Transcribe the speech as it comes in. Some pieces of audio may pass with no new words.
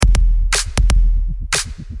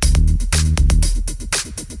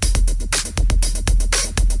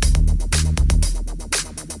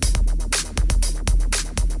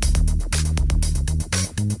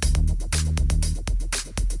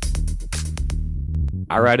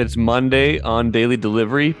All right, it's Monday on Daily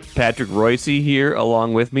Delivery. Patrick Reusse here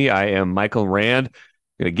along with me. I am Michael Rand.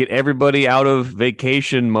 Gonna get everybody out of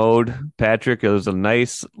vacation mode. Patrick, it was a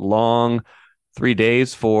nice long 3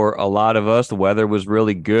 days for a lot of us. The weather was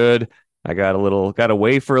really good. I got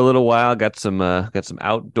away for a little while, got some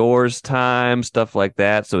outdoors time, stuff like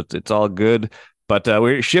that. So it's all good. But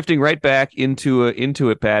we're shifting right back into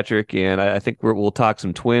it, Patrick, and I think we'll talk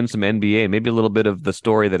some Twins, some NBA, maybe a little bit of the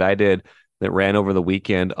story that I did that ran over the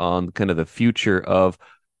weekend on kind of the future of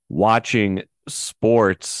watching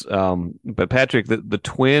sports. But Patrick, the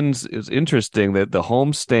Twins is interesting that the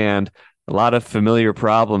homestand, a lot of familiar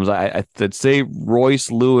problems. I'd say Royce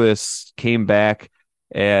Lewis came back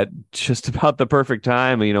at just about the perfect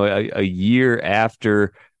time. A year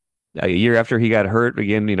after he got hurt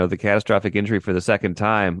again, the catastrophic injury for the second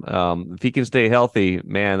time. If he can stay healthy,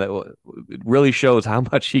 man, it really shows how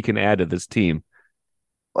much he can add to this team.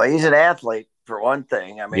 Well, he's an athlete for one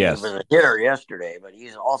thing. I mean, he was Yes. a hitter yesterday, but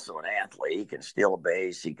he's also an athlete. He can steal a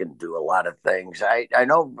base. He can do a lot of things. I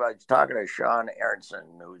know. I was talking to Sean Aronson,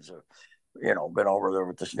 who's been over there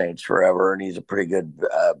with the Saints forever, and he's a pretty good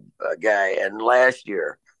guy. And last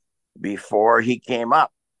year, before he came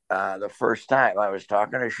up, the first time I was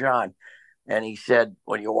talking to Sean, and he said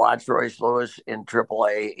when you watch Royce Lewis in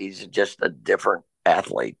AAA, he's just a different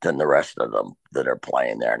athlete than the rest of them that are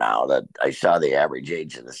playing there now. That I saw the average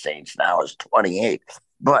age of the Saints now is 28,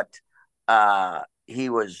 but he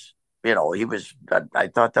was, he was. I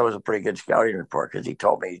thought that was a pretty good scouting report because he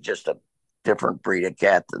told me he's just a different breed of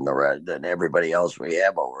cat than everybody else we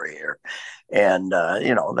have over here. And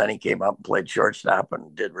then he came up and played shortstop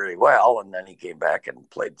and did really well. And then he came back and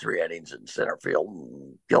played 3 innings in center field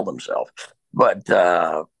and killed himself. But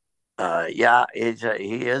yeah,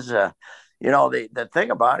 he is a. The thing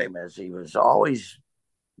about him is he was always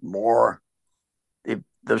more.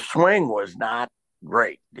 The swing was not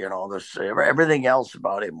great. Everything else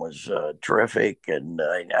about him was terrific, and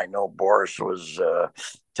I know Boris was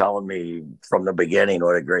telling me from the beginning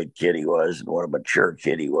what a great kid he was and what a mature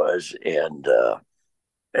kid he was,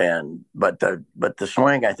 but the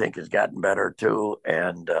swing I think has gotten better too,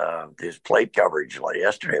 and his plate coverage like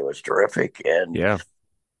yesterday was terrific, and Yeah.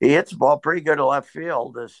 he hits the ball pretty good to left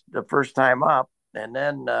field the first time up. And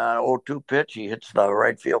then 0-2 pitch, he hits the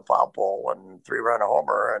right field foul pole and 3-run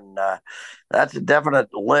homer. And that's a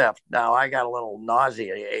definite lift. Now, I got a little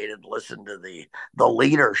nauseated listening to the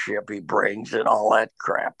leadership he brings and all that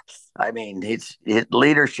crap. I mean, his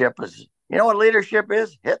leadership is, you know what leadership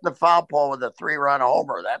is? Hitting the foul pole with a 3-run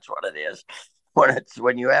homer. That's what it is.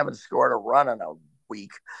 When you haven't scored a run in a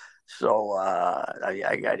week. So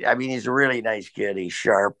I mean, he's a really nice kid. He's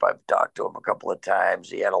sharp. I've talked to him a couple of times.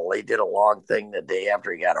 He did a long thing the day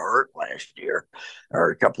after he got hurt last year,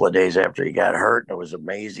 or a couple of days after he got hurt, and it was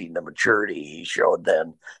amazing the maturity he showed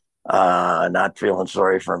then. Not feeling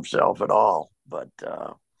sorry for himself at all. But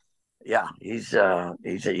yeah, he's a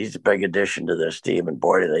big addition to this team, and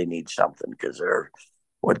boy, do they need something because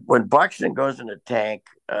when Buxton goes in the tank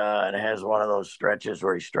and has one of those stretches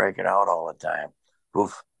where he's striking out all the time.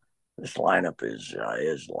 Oof, this lineup is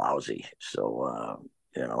lousy. So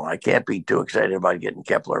I can't be too excited about getting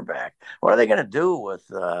Kepler back. What are they going to do with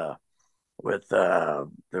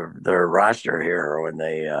their roster here when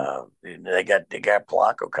they got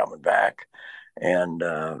Polanco coming back, and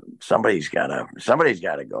somebody's got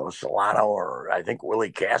to go. Solano, or I think Willie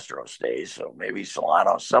Castro stays. So maybe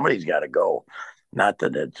Solano. Somebody's got to go. Not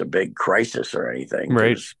that it's a big crisis or anything,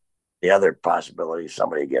 Right. because the other possibility is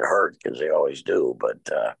somebody get hurt because they always do. But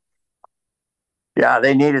yeah,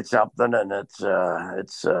 they needed something, and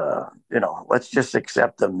let's just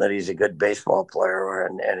accept them that he's a good baseball player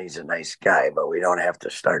and he's a nice guy, but we don't have to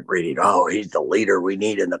start reading. Oh, he's the leader we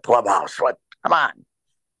need in the clubhouse. What? Come on,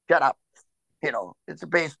 shut up. It's a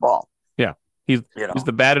baseball. Yeah. He's You he's know,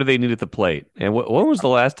 the batter they need at the plate. And when was the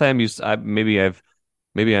last time maybe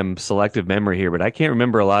I'm selective memory here, but I can't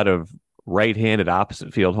remember a lot of right-handed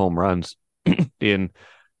opposite field home runs in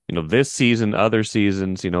this season, other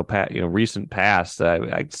seasons, recent past.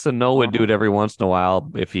 I Sano would do it every once in a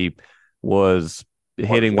while if he was was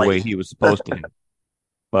hitting the way late. he was supposed to.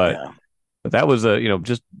 But Yeah. that was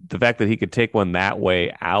just the fact that he could take one that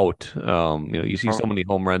way out. You see so many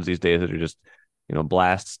home runs these days that are just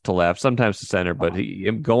blasts to left, sometimes to center, but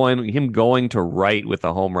him going to right with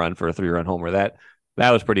a home run for a 3-run homer, that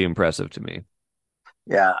was pretty impressive to me.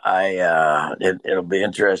 Yeah, it'll be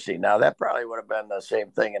interesting. Now that probably would have been the same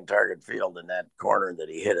thing in target field in that corner that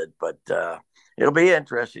he hit it, but it'll be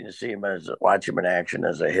interesting to see him watch him in action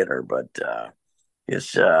as a hitter. But it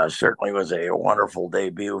certainly was a wonderful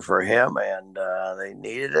debut for him, and they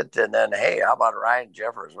needed it. And then, hey, how about Ryan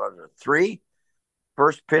Jeffers? Was it three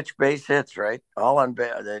first pitch base hits, right? All on,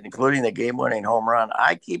 including the game-winning home run.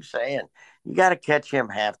 I keep saying you got to catch him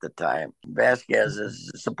half the time. Vasquez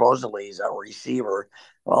is supposedly he's a receiver.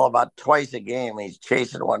 Well, about twice a game, he's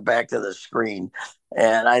chasing one back to the screen,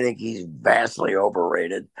 and I think he's vastly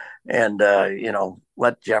overrated. And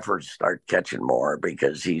let Jeffers start catching more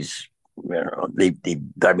because he's,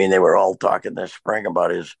 I mean, they were all talking this spring about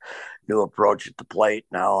his new approach at the plate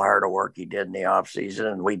and how hard a work he did in the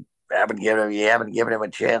offseason, and we haven't given him a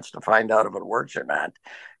chance to find out if it works or not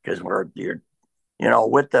because with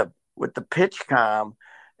the pitch com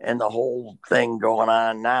and the whole thing going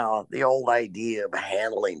on now, the old idea of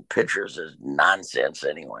handling pitchers is nonsense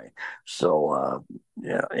anyway. So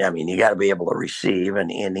I mean, you got to be able to receive,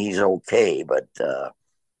 and he's okay, but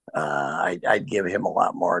I'd give him a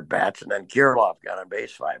lot more at bats. And then Kirilloff got on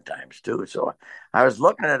base 5 times too. So I was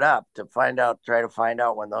looking it up to try to find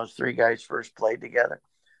out when those three guys first played together.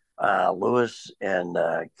 Lewis and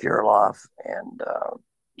Kirilloff and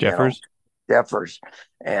Jeffers. Jeffers.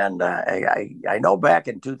 And I know back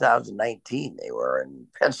in 2019 they were in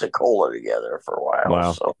Pensacola together for a while.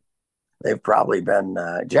 Wow. So they've probably been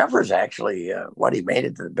Jeffers actually he made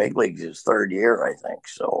it to the big leagues his third year, I think.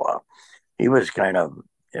 So he was kind of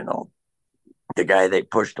the guy they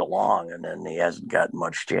pushed along, and then he hasn't gotten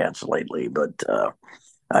much chance lately. But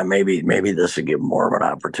maybe this will give him more of an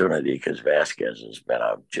opportunity because Vasquez has been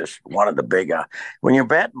just one of the big. When you're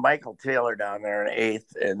batting Michael Taylor down there in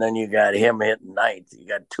eighth, and then you got him hitting ninth, you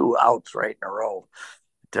got 2 outs right in a row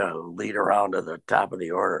to lead around to the top of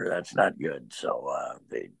the order. That's not good. So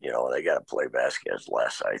they got to play Vasquez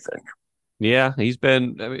less, I think. Yeah, he's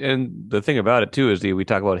been, and the thing about it too is we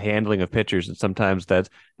talk about handling of pitchers, and sometimes that's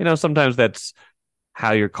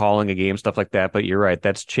how you're calling a game, stuff like that. But you're right,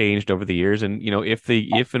 that's changed over the years. And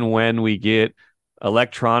if and when we get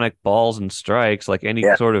electronic balls and strikes, like any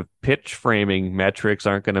sort of pitch framing metrics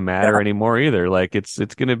aren't going to matter anymore either. Like it's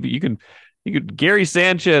going to be you could Gary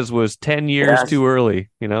Sanchez was 10 years too early.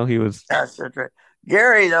 He was. That's right.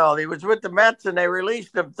 Gary, though, he was with the Mets and they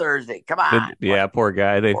released him Thursday. Come on. Yeah, poor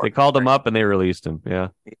guy. They called him up and they released him. Yeah.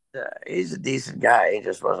 He's a decent guy. He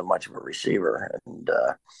just wasn't much of a receiver. And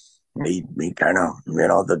he kind of,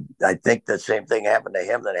 I think the same thing happened to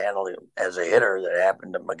him that handled him as a hitter that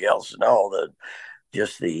happened to Miguel Sano.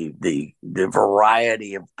 Just the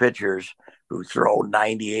variety of pitchers who throw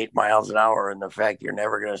 98 miles an hour, and the fact you're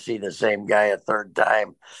never going to see the same guy a third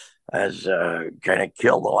time has kind of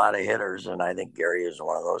killed a lot of hitters, and I think Gary is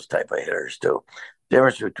one of those type of hitters too. The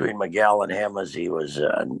difference between Miguel and him is he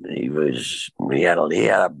had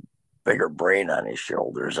a bigger brain on his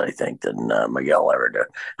shoulders, I think, than Miguel ever did.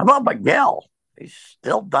 How about Miguel? He's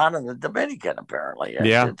still down in the Dominican, apparently.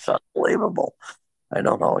 It's unbelievable. I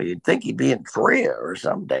don't know. You'd think he'd be in Korea or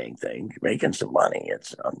some dang thing, making some money.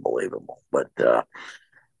 It's unbelievable, but.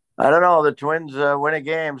 I don't know. The Twins win a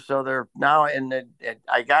game, so they're now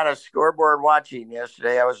I got a scoreboard watching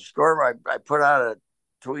yesterday. I put out a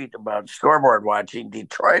tweet about scoreboard watching.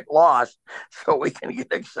 Detroit lost, so we can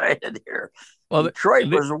get excited here. Well,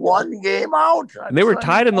 Detroit was 1 game out. They were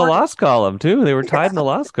tied in the loss column too. They were tied in the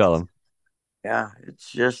loss column. Yeah,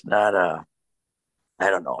 it's just not I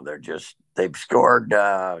don't know. They've scored 2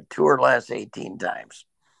 or less 18 times.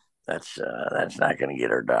 That's not going to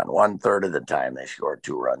get her done. 1/3 of the time they score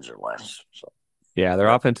 2 runs or less. So yeah, their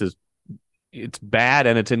offense it's bad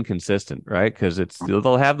and it's inconsistent, right? Because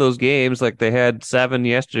they'll have those games like they had 7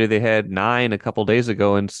 yesterday, they had 9 a couple days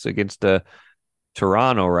ago against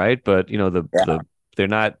Toronto, right? But they're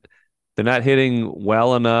not hitting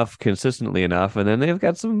well enough, consistently enough, and then they've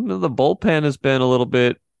got the bullpen has been a little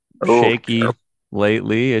bit shaky.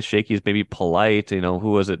 Lately, as shaky as maybe polite. Who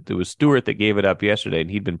was it? It was Stewart that gave it up yesterday,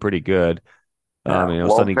 and he'd been pretty good.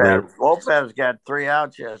 Lopez got 3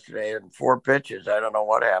 outs yesterday and 4 pitches. I don't know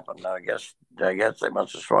what happened. I guess they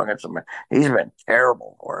must have swung at some. He's been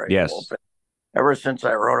terrible for it. Yes. Lopez. Ever since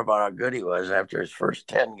I wrote about how good he was after his first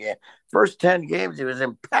 10 games. First 10 games, he was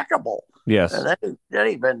impeccable. Yes. And then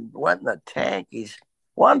he went in the tank. He's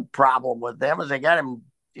one problem with them is they got him.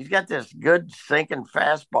 He's got this good sinking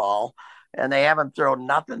fastball. And they haven't thrown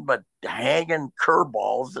nothing but hanging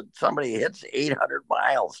curveballs that somebody hits 800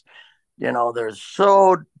 miles. They're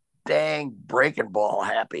so dang breaking ball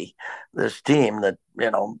happy, this team, that,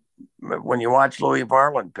 when you watch Louis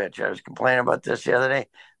Varland pitch, I was complaining about this the other day,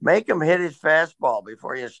 make him hit his fastball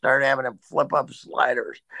before you start having him flip up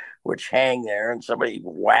sliders, which hang there and somebody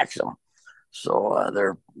whacks them. So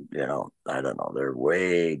they're, I don't know, they're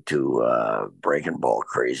way too breaking ball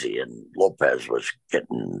crazy, and Lopez was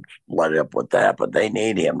getting let up with that, but they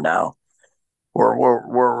need him now. We're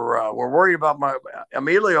worried about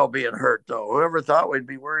Emilio being hurt, though. Whoever thought we'd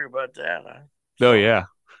be worried about that? Huh? Oh So yeah.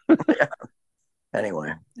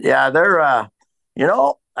 anyway, yeah, they're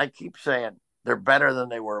I keep saying they're better than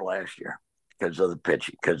they were last year because of the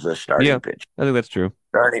pitching, because of the Yeah. I think that's true.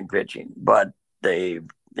 starting pitching. But they're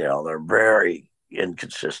very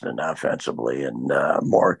inconsistent offensively, and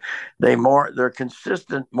they're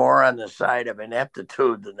consistent more on the side of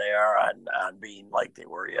ineptitude than they are on being like they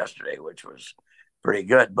were yesterday, which was pretty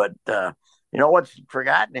good. But what's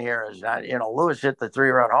forgotten here is that Lewis hit the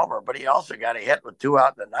 3-run homer, but he also got a hit with 2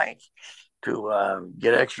 out in the ninth to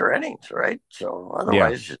get extra innings, right? So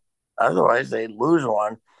Yeah. otherwise they lose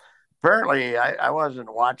one. Apparently, I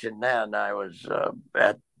wasn't watching then. I was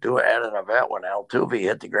at an event when Altuve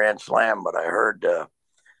hit the grand slam, but I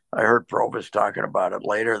heard Probus talking about it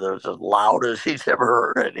later. That was as loud as he's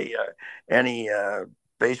ever heard any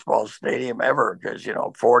baseball stadium ever, because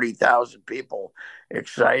 40,000 people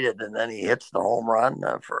excited, and then he hits the home run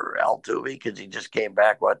for Altuve because he just came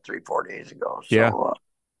back 3-4 days ago. Yeah.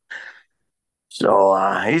 So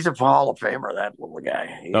he's a Hall of Famer, that little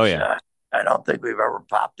guy. Oh He's yeah. I don't think we've ever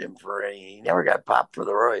popped him for any. He never got popped for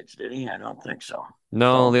the roids, did he? I don't think so.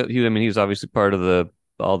 No, So I mean, he was obviously part of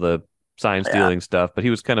all the sign yeah, stealing stuff, but he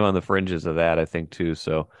was kind of on the fringes of that, I think, too.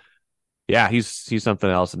 So yeah, he's something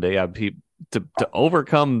else. And yeah, to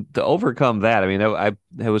overcome that. I mean,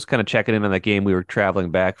 I was kind of checking in on that game. We were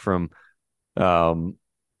traveling back from um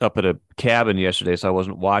up at a cabin yesterday, so I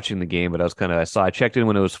wasn't watching the game, but I checked in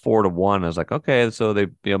when it was 4-1. I was like, okay, so they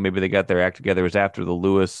maybe they got their act together. It was after the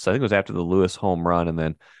Lewis, I think it was after the Lewis home run, and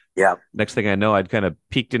then yeah. next thing I know, I'd kind of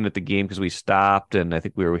peeked in at the game because we stopped, and I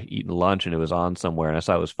think we were eating lunch, and it was on somewhere, and I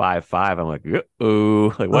saw it was 5-5. I'm like,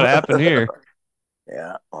 oh, like what happened here?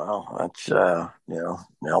 Yeah, well, that's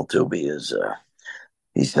Altuve is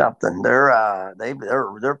he's something.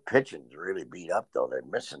 Their pitching's really beat up though. They're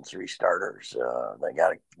missing 3 starters. They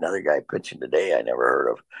got another guy pitching today. I never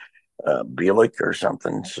heard of Bielik or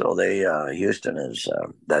something. So Houston is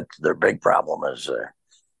that's their big problem is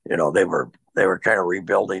they were kind of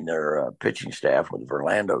rebuilding their pitching staff with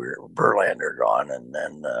Verlander gone, and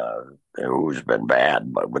then who's been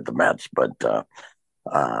bad, but with the Mets,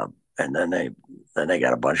 and then they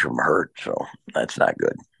got a bunch of them hurt, so that's not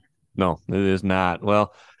good. No, it is not.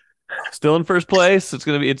 Well, still in first place. It's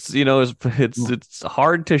gonna be. It's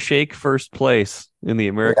hard to shake first place in the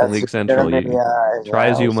Yeah, American it's League Central. gonna be You try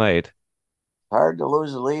as well, you it's might. hard to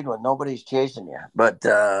lose the lead when nobody's chasing you. But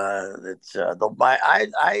it's I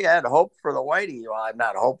had hope for the Whitey. Well, I'm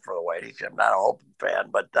not hope for the Whiteys. I'm not a Hope fan,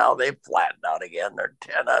 but now they've flattened out again. They're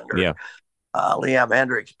 10 under. Yeah, Liam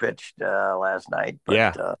Hendricks pitched last night, but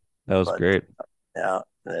yeah, that was but great. yeah,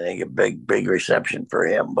 I think a big reception for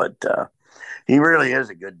him. But he really is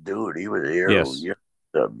a good dude. He was here, Yes.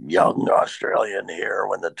 the young Australian here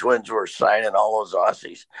when the Twins were signing all those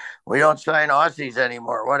Aussies. We don't sign Aussies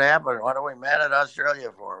anymore. What happened? What are we mad at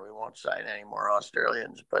Australia for? We won't sign any more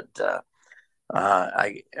Australians. But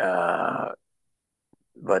I.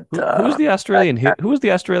 But Who's the Australian hit? Who was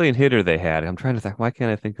the Australian hitter they had? I'm trying to think. Why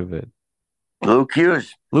can't I think of it? Luke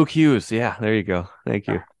Hughes. Luke Hughes. Yeah, there you go. Thank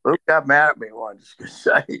you. Luke got mad at me once because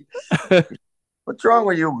 "What's wrong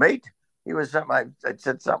with you, mate?" He was something. I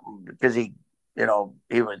said something because he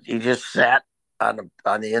just sat on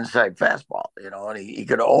the inside fastball, and he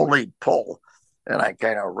could only pull, and I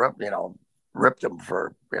kind of ripped him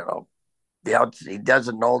for the out. He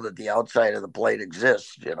doesn't know that the outside of the plate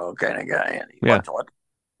exists, kind of guy. And Yeah.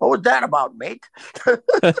 what was that about, mate?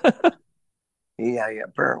 Yeah,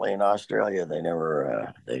 apparently in Australia they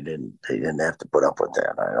didn't have to put up with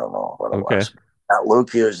that. I don't know what it Okay. was.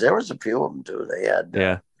 Luke Hughes, there was a few of them too.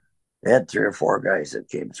 Yeah. They had 3 or 4 guys that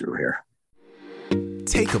came through here.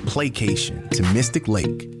 Take a playcation to Mystic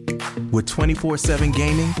Lake. With 24/7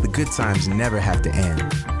 gaming, the good times never have to end.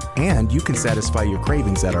 And you can satisfy your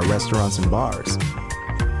cravings at our restaurants and bars.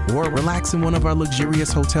 Or relax in one of our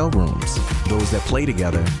luxurious hotel rooms. Those that play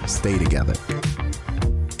together, stay together.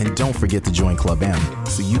 And don't forget to join Club M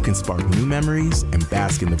so you can spark new memories and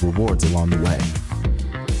bask in the rewards along the way.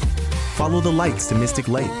 Follow the lights to Mystic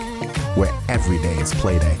Lake, where every day is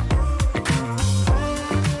play day.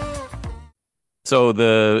 So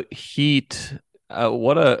the Heat,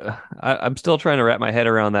 I'm still trying to wrap my head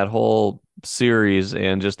around that whole series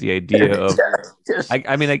and just the idea of,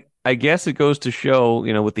 I mean, I guess it goes to show,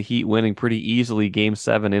 with the Heat winning pretty easily Game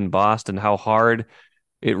 7 in Boston, how hard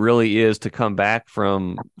it really is to come back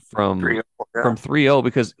from 3-0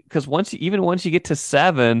 because once you get to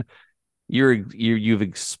 7, you've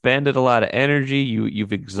expended a lot of energy,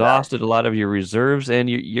 you've exhausted a lot of your reserves, and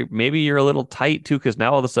you're a little tight too because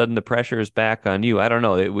now all of a sudden the pressure is back on you. I don't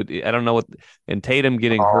know. I don't know what, and Tatum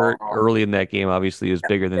getting hurt early in that game obviously is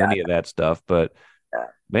bigger than any of that stuff, but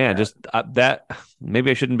man, just that maybe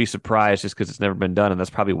I shouldn't be surprised just because it's never been done, and that's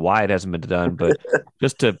probably why it hasn't been done. But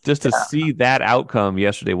just to see that outcome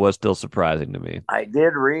yesterday was still surprising to me. I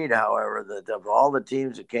did read, however, that of all the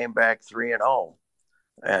teams that came back 3-0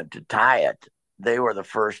 and to tie it, they were the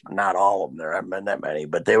first. Not all of them. There haven't been that many,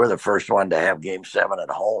 but they were the first one to have Game 7 at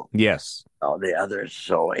home. Yes. All the others.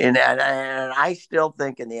 So, and I still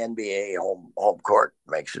think in the NBA, home court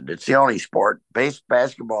makes it. It's the only sport.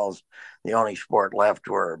 Basketball's the only sport left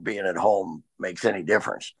where being at home makes any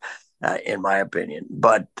difference, in my opinion.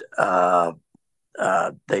 But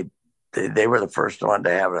they were the first one to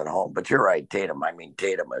have it at home. But you're right, Tatum. I mean,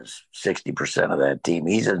 Tatum is 60% of that team.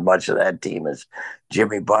 He's as much of that team as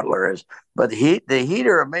Jimmy Butler is. But the Heat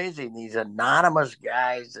are amazing. These anonymous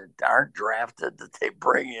guys that aren't drafted that they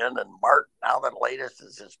bring in. And Martin, now the latest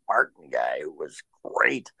is this Martin guy who was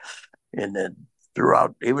great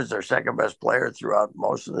throughout. He was their second best player throughout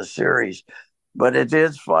most of the series. But it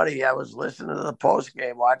is funny. I was listening to the post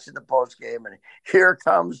game, watching the post game, and here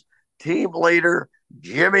comes team leader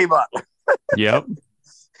Jimmy Butler. Yep.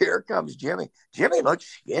 Here comes Jimmy. Jimmy looks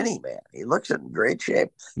skinny, man. He looks in great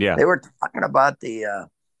shape. Yeah. They were talking about they are,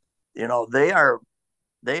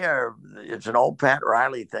 it's an old Pat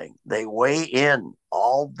Riley thing. They weigh in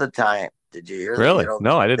all the time. Did you hear that? Really?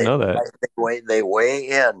 No, I didn't know that. They weigh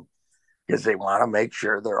in because they want to make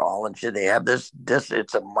sure they're all in shape. They have this,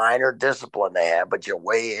 it's a minor discipline they have, but you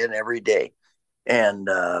weigh in every day. And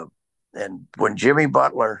when Jimmy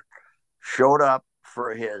Butler showed up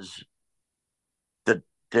for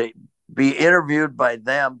to be interviewed by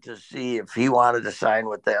them to see if he wanted to sign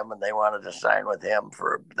with them, and they wanted to sign with him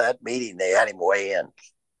for that meeting. They had him weigh in.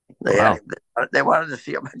 They wanted to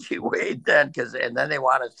see how much he weighed then, and then they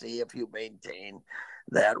want to see if you maintain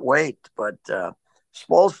that weight. But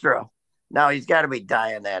Spoelstra, now he's got to be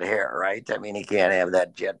dyeing that hair, right? I mean, he can't have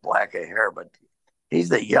that jet black of hair, but he's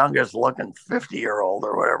the youngest looking 50-year-old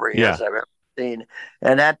or whatever he is I've ever seen.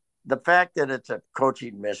 And the fact that it's a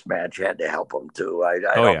coaching mismatch had to help him too.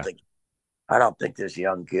 I don't think this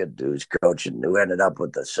young kid who's coaching, who ended up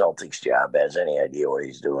with the Celtics job, has any idea what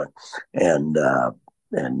he's doing. And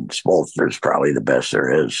Spoelstra's probably the best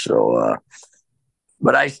there is. So,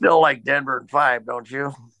 but I still like Denver in 5, don't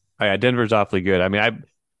you? Oh, yeah, Denver's awfully good. I mean,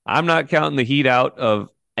 I'm not counting the Heat out of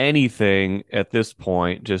anything at this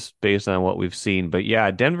point, just based on what we've seen. But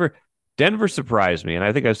yeah, Denver surprised me, and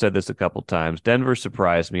I think I've said this a couple times. Denver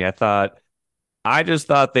surprised me. I just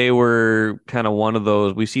thought they were kind of one of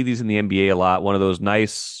those. We see these in the NBA a lot. One of those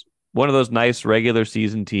nice regular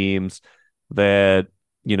season teams that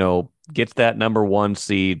gets that number 1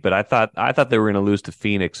 seed. But I thought they were going to lose to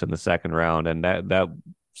Phoenix in the second round, and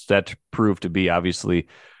that proved to be obviously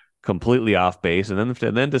completely off base. And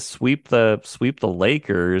then to sweep the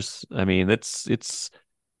Lakers. I mean, it's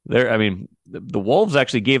there. I mean, the Wolves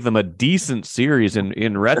actually gave them a decent series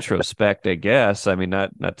in retrospect, I guess. I mean,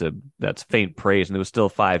 that's faint praise, and it was still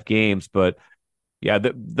 5 games, but yeah,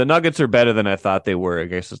 the Nuggets are better than I thought they were, I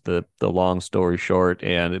guess is the long story short.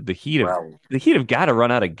 And the Heat have got to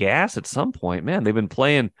run out of gas at some point, man. They've been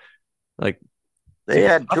playing like they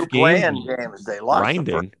had 2 play-in games. They lost grinding.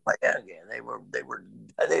 The first play-in game.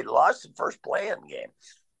 They lost the first play-in game,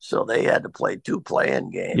 so they had to play 2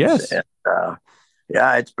 play-in games. Yes. And,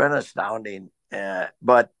 yeah, it's been astounding.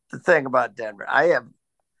 But the thing about Denver, I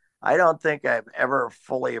don't think I've ever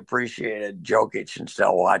fully appreciated Jokic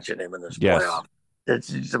until watching him in this playoff.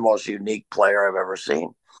 He's the most unique player I've ever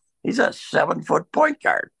seen. He's a 7-foot point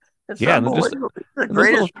guard. It's unbelievable. He's the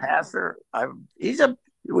greatest passer.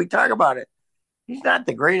 We talk about it. He's not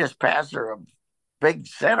the greatest passer of big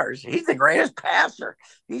centers. He's the greatest passer.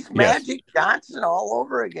 He's Magic Johnson all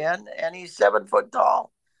over again, and he's 7 foot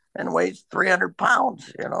tall and weighs 300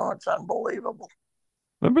 pounds. It's unbelievable.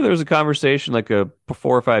 Remember there was a conversation like 4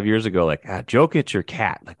 or 5 years ago, like Jokic or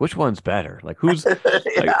Cat, like which one's better? Like who's? I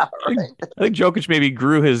think Jokic maybe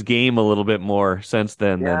grew his game a little bit more since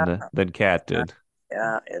then than Cat did.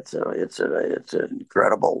 Yeah, it's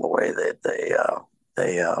incredible the way that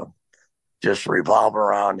they just revolve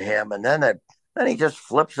around him, and then he just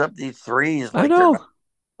flips up these threes. Like I know.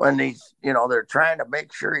 When they're trying to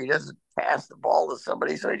make sure he doesn't pass the ball to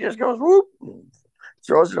somebody, so he just goes whoop.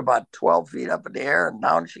 Throws it about 12 feet up in the air, and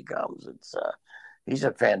down she comes. He's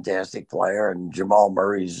a fantastic player, and Jamal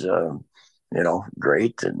Murray's,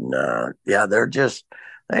 great. And they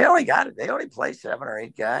only got it. They only play 7 or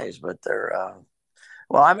 8 guys, but they're,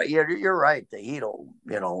 you're right. The Heat'll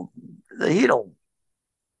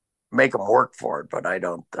make them work for it, but I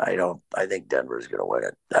think Denver's going to win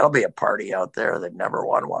it. That'll be a party out there. They've never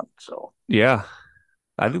won one. So, yeah.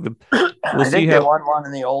 I think they won one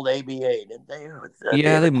in the old ABA, didn't they?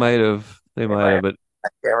 They might have. They might have, but I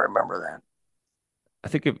can't remember that. I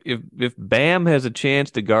think if Bam has a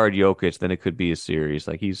chance to guard Jokic, then it could be a series.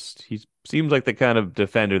 Like he's seems like the kind of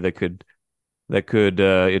defender that could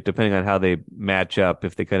depending on how they match up,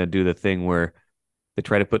 if they kind of do the thing where they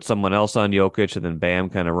try to put someone else on Jokic and then Bam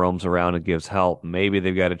kind of roams around and gives help, maybe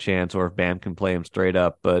they've got a chance, or if Bam can play him straight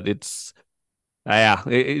up. But it's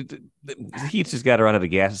the Heat's just got to run out of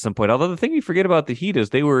gas at some point. Although the thing you forget about the Heat is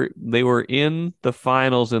they were in the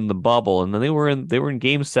finals in the bubble, and then they were in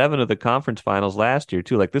Game 7 of the conference finals last year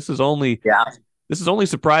too. Like Yeah. this is only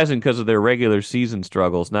surprising because of their regular season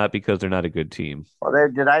struggles, not because they're not a good team. Well,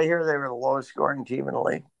 did I hear they were the lowest scoring team in the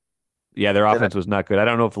league? Yeah, their Did offense was not good. I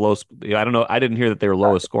don't know if I don't know. I didn't hear that they were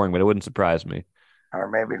lowest scoring, but it wouldn't surprise me. or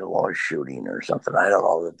maybe the lowest shooting or something. I don't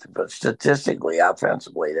know. But statistically,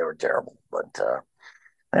 offensively, they were terrible. But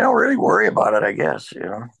they don't really worry about it, I guess.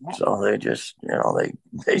 So they just,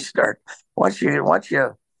 they start once they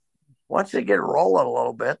get rolling a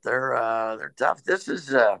little bit, they're tough. This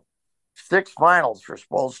is 6 finals for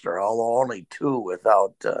Spoelstra, although only 2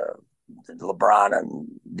 without LeBron and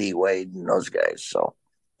D Wade and those guys. So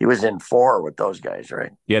he was in 4 with those guys,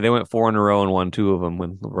 right? Yeah, they went 4 in a row and won 2 of them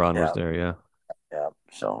when LeBron was Yeah, there. Yeah, yeah.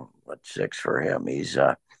 So, but 6 for him.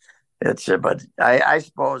 But I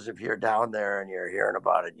suppose if you're down there and you're hearing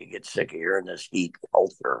about it, you get sick of hearing this Heat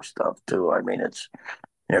culture stuff too. I mean,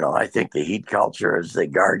 I think the Heat culture is they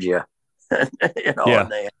guard you, yeah,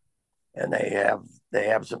 and they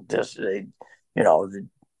have some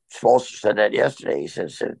Spoelstra said that yesterday. He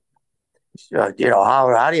says, how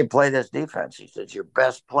do you play this defense? He says your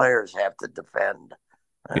best players have to defend,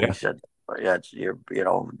 and he yeah. said, yeah,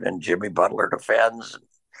 and Jimmy Butler defends.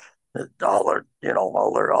 All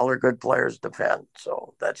their good players defend.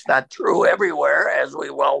 So that's not true everywhere, as we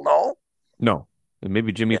well know. No, and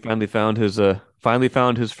maybe Jimmy finally found his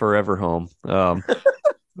forever home.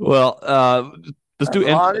 Well, let's As do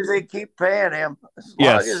long as they keep paying him, as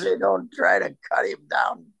long as yes. they don't try to cut him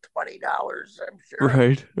down $20, I'm sure.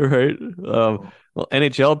 Right, right. Well,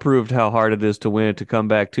 NHL proved how hard it is to win it to come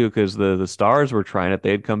back too, because the Stars were trying it.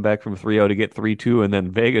 They'd come back from 3-0 to get 3-2, and then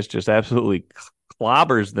Vegas just absolutely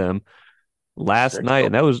clobbers them last night, 6-0.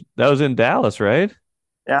 and that was in Dallas, right?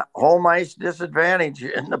 Yeah, home ice disadvantage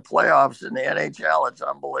in the playoffs in the NHL. It's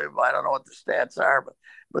unbelievable. I don't know what the stats are,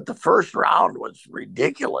 but the first round was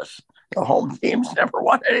ridiculous. The home teams never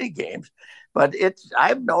won any games. But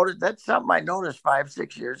I've noticed that's something I noticed 5,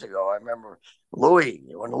 6 years ago. I remember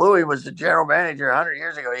when Louis was the general manager 100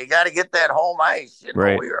 years ago. You got to get that home ice.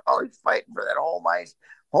 Right. We were always fighting for that home ice.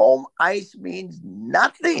 Home ice means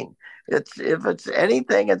nothing. If it's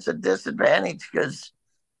anything, it's a disadvantage because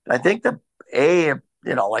I think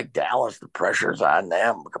like Dallas, the pressure's on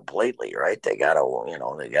them completely, right? They come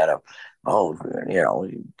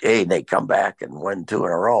back and win 2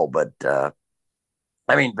 in a row. But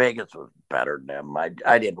I mean, Vegas was better than them.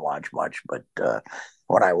 I didn't watch much, but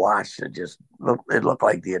when I watched, it looked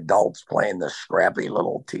like the adults playing the scrappy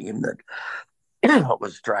little team that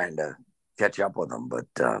was trying to catch up with them. But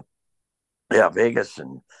yeah, Vegas,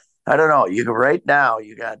 and I don't know. Right now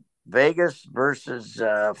you got Vegas versus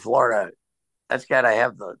Florida. That's gotta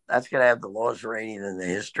have the lowest rating in the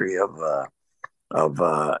history of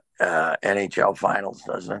NHL finals,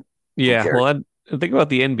 doesn't it? Who Yeah. cares? Well, and think about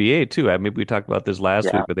the NBA too. I mean, we talked about this last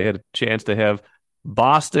week, Yeah, but they had a chance to have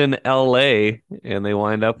Boston, LA, and they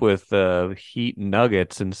wind up with Heat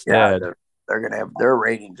Nuggets yeah. instead. They're gonna have their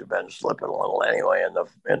ratings have been slipping a little anyway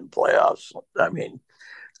in playoffs. I mean,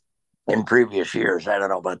 in previous years, I don't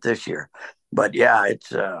know about this year, but yeah,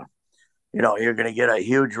 it's you're gonna get a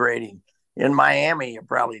huge rating. In Miami, you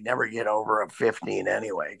probably never get over a 15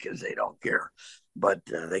 anyway because they don't care. But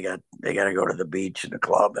they got to go to the beach and the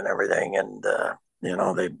club and everything, and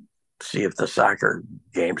they see if the soccer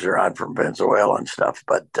games are on from Venezuela and stuff.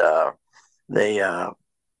 But they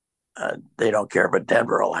they don't care. But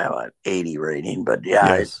Denver will have an 80 rating. But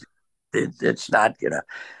yeah, Yes. it's not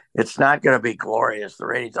gonna be glorious, the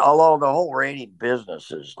ratings. Although the whole rating business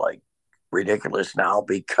is like ridiculous now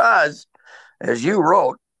because, as you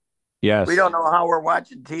wrote, we Yes. don't know how we're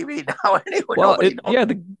watching TV now anyway. Well, Nobody knows.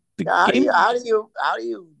 the How do you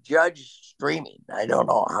game. judge streaming? I don't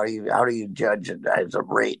know. How do you judge it as a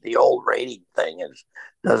rate? The old rating thing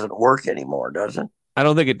doesn't work anymore, does it? I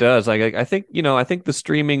don't think it does. Like I think the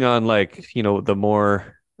streaming on the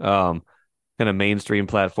more kind of mainstream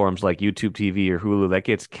platforms like YouTube TV or Hulu, that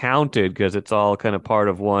gets counted because it's all kind of part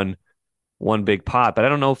of one big pot. But I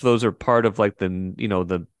don't know if those are part of like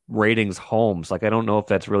the ratings homes. Like I don't know if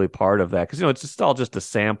that's really part of that because it's just all just a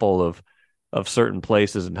sample of certain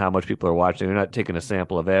places and how much people are watching. They're not taking a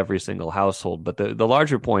sample of every single household. But the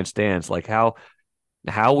larger point stands, like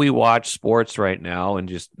how we watch sports right now, and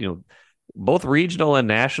just both regional and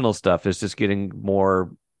national stuff is just getting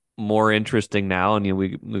more interesting now. And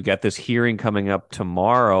we've got this hearing coming up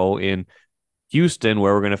tomorrow in Houston,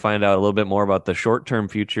 where we're going to find out a little bit more about the short-term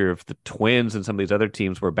future of the Twins and some of these other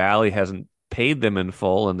teams where Bally hasn't paid them in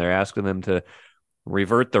full, and they're asking them to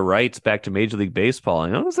revert the rights back to Major League Baseball.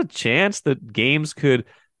 And there's a chance that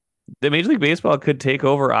Major League Baseball could take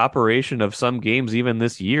over operation of some games even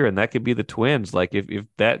this year, and that could be the Twins. Like if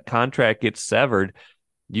that contract gets severed,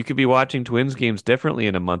 you could be watching Twins games differently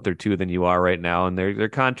in a month or two than you are right now. And their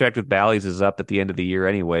contract with Bally's is up at the end of the year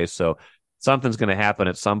anyway, so something's going to happen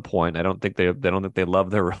at some point. I don't think they love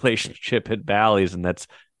their relationship at Bally's, and that's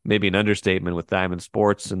maybe an understatement with Diamond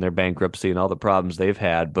Sports and their bankruptcy and all the problems they've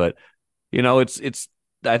had. But it's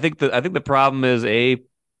I think the problem is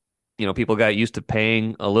people got used to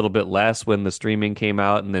paying a little bit less when the streaming came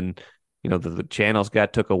out, and then the channels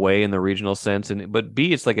got took away in the regional sense. But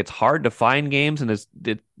B, it's like it's hard to find games, and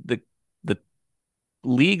the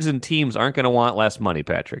leagues and teams aren't going to want less money,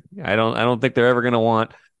 Patrick. I don't think they're ever going to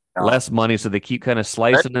want less money, so they keep kind of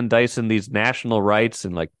slicing and dicing these national rights.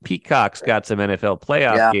 And like Peacock's got some NFL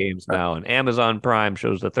playoff games now, and Amazon Prime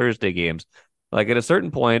shows the Thursday games. Like at a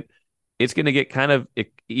certain point, it's going to get kind of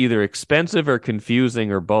either expensive or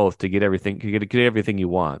confusing or both to get everything you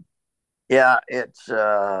want. Yeah, it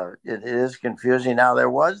is confusing. Now there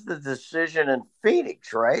was the decision in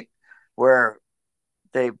Phoenix, right, where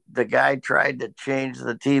the guy tried to change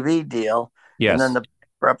the TV deal, yes, and then the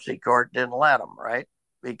bankruptcy court didn't let him, right?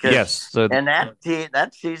 Because yes, and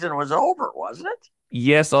that season was over, wasn't it?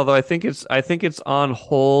 Yes, although I think it's on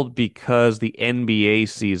hold because the NBA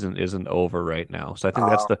season isn't over right now. So I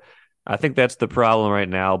think that's the problem right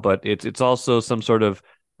now. But it's also some sort of,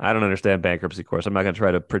 I don't understand bankruptcy courts. I'm not going to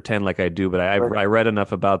try to pretend like I do, but I read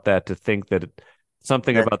enough about that to think that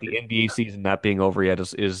something about the NBA season not being over yet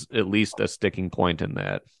is at least a sticking point in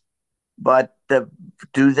that. But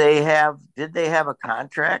did they have a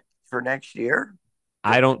contract for next year?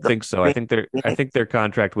 I don't think so. I think their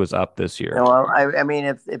contract was up this year. Well, I mean,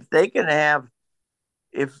 if they can have,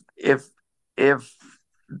 if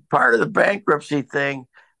part of the bankruptcy thing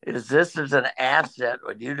is this is an asset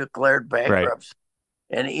when you declared bankruptcy,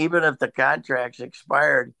 right, and even if the contract's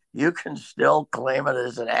expired, you can still claim it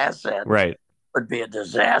as an asset. Right. It would be a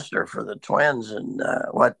disaster for the Twins and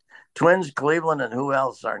Twins, Cleveland, and who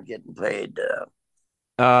else aren't getting paid?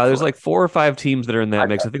 There's like 4 or 5 teams that are in that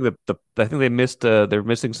mix. I think they missed they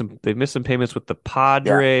missed some payments with the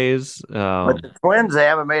Padres. Yeah. But the Twins, they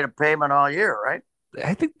haven't made a payment all year, right?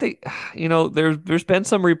 I think there's been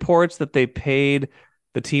some reports that they paid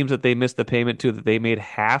the teams that they missed the payment to, that they made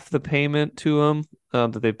half the payment to them,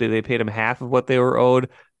 that they paid them half of what they were owed.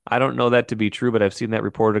 I don't know that to be true, but I've seen that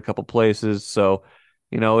reported a couple places. So,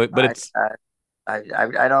 I don't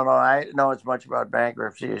know. I know as much about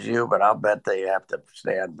bankruptcy as you, but I'll bet they have to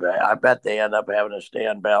stand. I bet they end up having to stay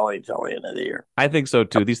on Bally till the end of the year. I think so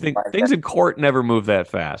too. These things in court never move that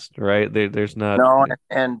fast, right? There's not. No,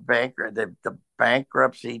 and the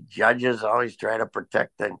bankruptcy judges always try to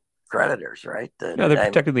protect the creditors, right? They're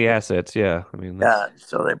protecting the assets. Yeah, I mean,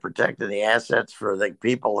 so they're protecting the assets for the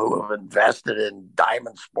people who have invested in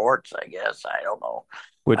Diamond Sports. I guess I don't know.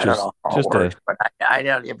 Which is just but I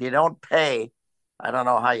don't. If you don't pay, I don't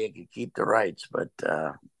know how you can keep the rights, but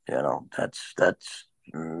that's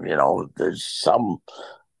there's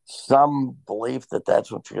some belief that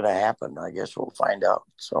that's what's going to happen. I guess we'll find out.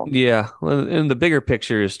 So yeah, well, and the bigger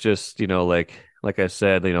picture is just like I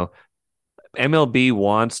said, MLB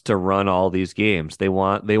wants to run all these games. They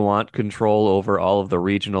want control over all of the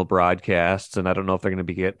regional broadcasts, and I don't know if they're going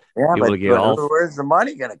to be able to get all. Where's the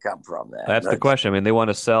money going to come from? That's the question. I mean, they want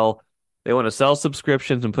to sell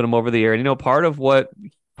subscriptions and put them over the air. And part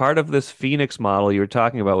of this Phoenix model you were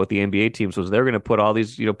talking about with the NBA teams was they're going to put all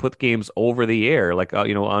these put games over the air, like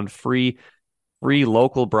on free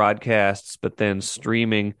local broadcasts, but then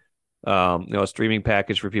streaming. A streaming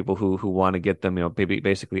package for people who want to get them,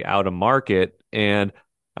 basically out of market. And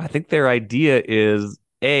I think their idea is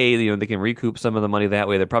A, they can recoup some of the money that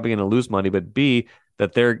way. They're probably going to lose money, but B,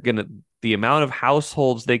 that the amount of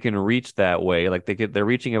households they can reach that way, like they're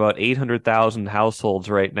reaching about 800,000 households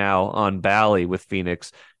right now on Bally with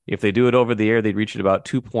Phoenix. If they do it over the air, they'd reach about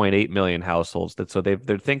 2.8 million households. So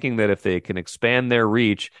they're thinking that if they can expand their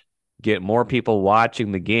reach, get more people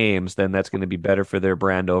watching the games, then that's going to be better for their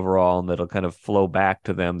brand overall, and that'll kind of flow back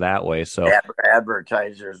to them that way. So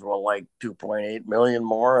advertisers will like 2.8 million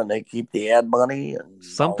more, and they keep the ad money and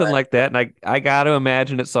something like that. And I got to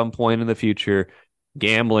imagine at some point in the future,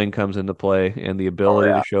 gambling comes into play, and the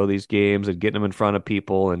ability to show these games and getting them in front of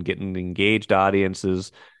people and getting engaged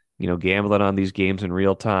audiences. gambling on these games in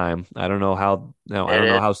real time. I don't know how no, I It don't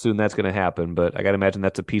know is. how soon that's going to happen, but I got to imagine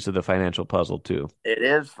that's a piece of the financial puzzle too. It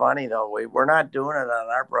is funny though. We're not doing it on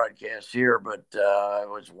our broadcast here, but I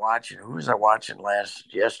was watching. Who was I watching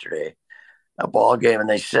yesterday? A ball game, and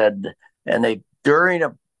they said, and they during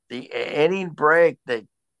the inning break, they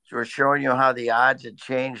were showing you how the odds had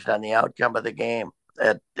changed on the outcome of the game.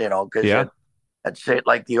 Because Yeah. I'd say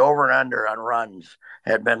like the over and under on runs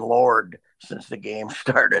had been lowered since the game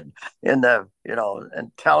started and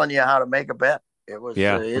telling you how to make a bet. It was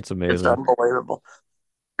Yeah, that's it's amazing. unbelievable.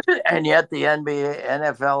 And yet the NBA,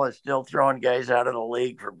 NFL is still throwing guys out of the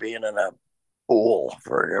league for being in a pool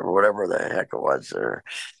for whatever the heck it was. Or,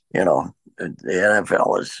 the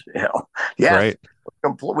NFL is, yes, Right.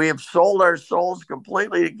 we have sold our souls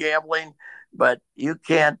completely to gambling, but you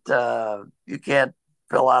can't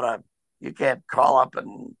fill out you can't call up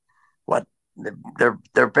and what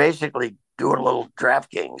they're basically doing a little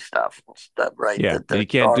DraftKings stuff, right? Yeah. That And they're you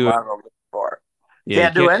can't throwing do them it. out of the league for. You Yeah, you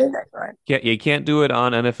can't do can't anything, right? you can't do it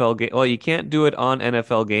on NFL game. Well, you can't do it on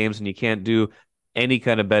NFL games, and you can't do any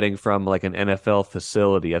kind of betting from like an NFL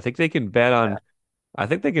facility. I think they can bet on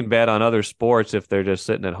other sports if they're just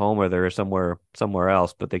sitting at home or they're somewhere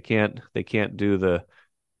else, but they can't do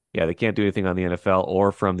they can't do anything on the NFL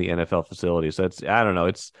or from the NFL facility. So it's I don't know, You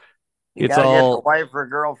it's got to get the all wife or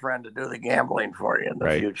girlfriend to do the gambling for you in the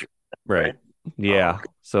right. future, Right. right? Oh, Yeah.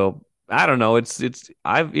 So I don't know.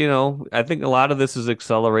 I think a lot of this is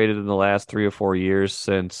accelerated in the last 3 or 4 years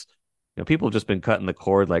since people have just been cutting the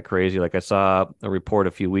cord like crazy. Like I saw a report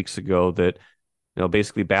a few weeks ago that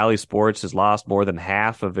basically Bally Sports has lost more than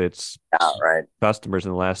half of its yeah, right. customers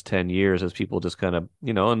in the last 10 years as people just kind of,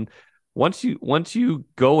 and once you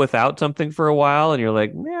go without something for a while and you're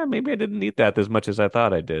like, yeah, maybe I didn't need that as much as I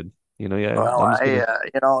thought I did. Yeah, Well, I'm just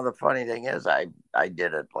gonna the funny thing is, I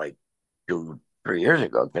did it like 2, 3 years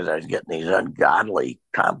ago because I was getting these ungodly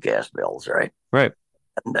Comcast bills, right? right.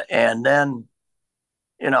 And then,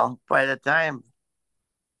 by the time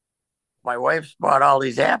my wife's bought all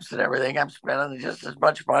these apps and everything, I'm spending just as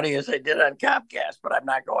much money as I did on Comcast, but I'm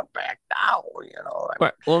not going back now.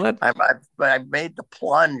 Right. Well, that I've made the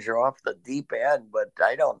plunge off the deep end, but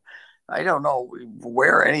I don't know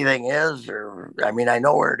where anything is, or I mean, I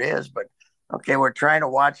know where it is, but okay, we're trying to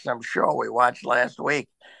watch some show we watched last week.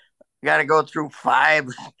 Got to go through five.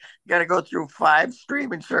 Got to go through five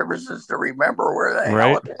streaming services to remember where the hell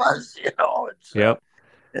right. it was. Yep.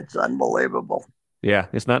 It's unbelievable. Yeah,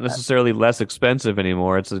 it's not necessarily less expensive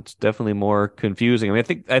anymore. It's definitely more confusing. I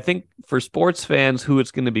mean, I think for sports fans, who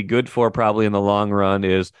it's going to be good for probably in the long run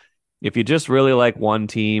is if you just really like one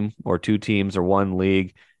team or two teams or one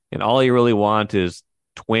league, and all you really want is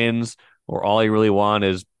Twins or all you really want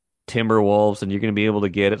is Timberwolves, and you're going to be able to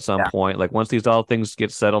get at some Yeah, point. Like once these all things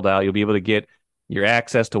get settled out, you'll be able to get your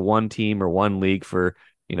access to one team or one league for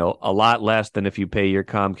a lot less than if you pay your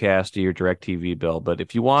Comcast or your DirecTV bill. But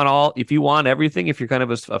if you want everything, if you're kind of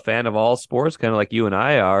a fan of all sports, kind of like you and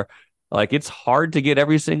I are, like it's hard to get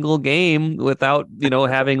every single game without,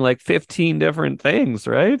 having like 15 different things,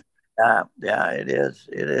 right? yeah, yeah. It is.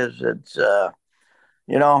 It is. It's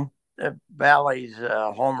you know, Valley's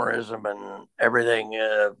homerism and everything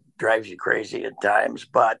drives you crazy at times,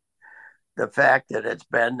 but the fact that it's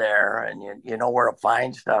been there and you know where to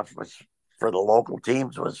find stuff was for the local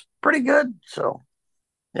teams was pretty good. So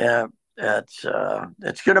yeah, it's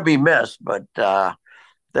going to be missed, but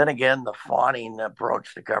then again, the fawning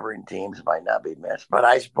approach to covering teams might not be missed. But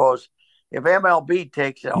I suppose if MLB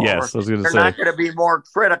takes it over, Yes, I was going to they're say. not going to be more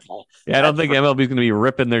critical. Yeah, I don't That's think for MLB is going to be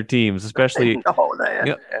ripping their teams, especially,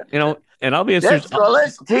 no. and I'll be This serious. will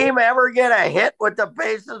this team ever get a hit with the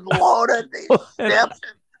bases loaded? These And, steps.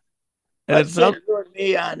 and it Let's get sounds you and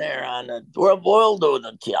me on there on the. We'll do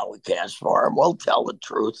the telecast for him. We'll tell the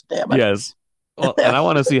truth. Damn it! yes. Well, and I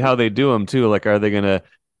want to see how they do them too. Like, are they going to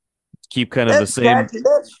keep kind of the This same? catcher,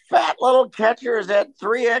 this fat little catcher has had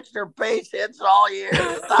 3 extra base hits all year.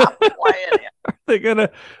 Stop playing him. They gonna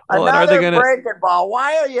well, and are they Another gonna breaking ball.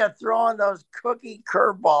 Why are you throwing those cookie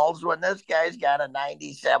curveballs when this guy's got a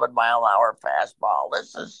 97-mile-an-hour fastball?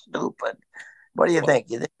 This is stupid. What do you think?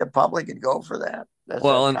 You think the public could go for that? That's a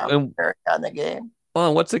well and commentary on the game. well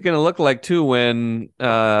and what's it gonna look like too when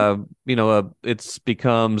it's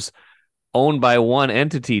becomes owned by one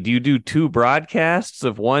entity? Do you do two broadcasts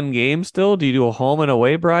of one game still? Do you do a home and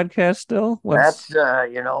away broadcast still? What's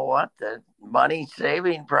That's you know what, the money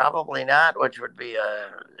saving probably not, which would be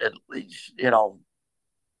at least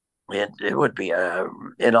it would be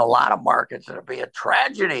in a lot of markets it'd be a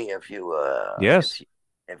tragedy if you yes.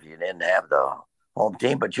 if you didn't have the home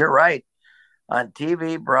team. But you're right, on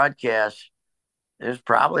TV broadcasts, there's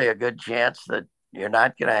probably a good chance that you're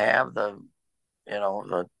not going to have the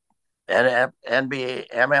NBA,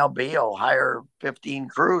 MLB will hire 15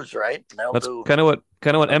 crews, right? And they'll That's do. kind of what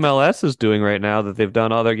MLS is doing right now, that they've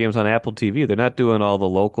done all their games on Apple TV. They're not doing all the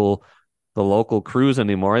local crews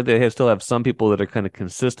anymore. Still have some people that are kind of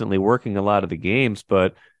consistently working a lot of the games,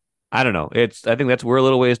 but I don't know. I think we're a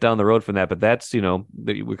little ways down the road from that, but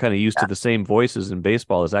we're kind of used to the same voices in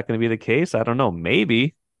baseball. Is that going to be the case? I don't know.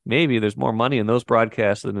 Maybe there's more money in those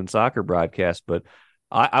broadcasts than in soccer broadcasts, but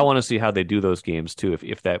I want to see how they do those games too,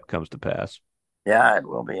 if that comes to pass. Yeah, it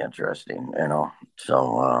will be interesting,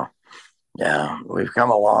 So, yeah, we've come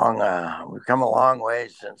a long way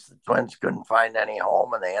since the Twins couldn't find any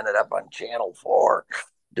home and they ended up on Channel 4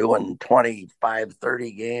 doing 25,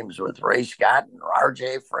 30 games with Ray Scott and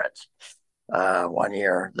RJ Fritz one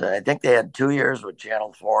year. I think they had 2 years with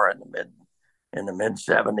Channel 4 in the mid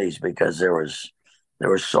 70s because there was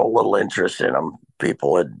so little interest in them.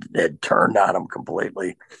 People had turned on them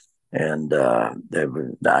completely, and they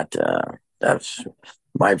were not. That's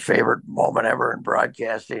my favorite moment ever in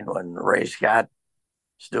broadcasting, when Ray Scott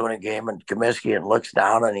is doing a game in Comiskey and looks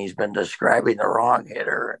down and he's been describing the wrong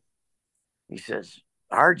hitter. He says,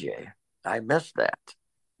 "RJ, I missed that."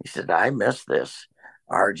 He said, "I missed this,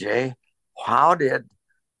 RJ. How did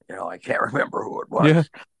I can't remember who it was. Yeah.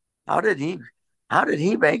 How did he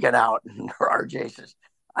make it out?" And RJ says,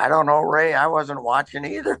 "I don't know, Ray. I wasn't watching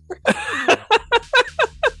either."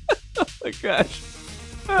 Oh my gosh.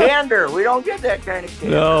 Candor. We don't get that kind of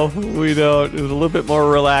candor. No, we don't. It was a little bit more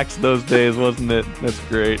relaxed those days, wasn't it? That's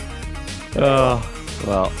great. Oh,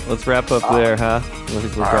 well, let's wrap up there, huh? I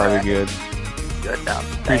think we're probably good. Good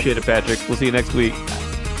enough. Appreciate it, Patrick. We'll see you next week.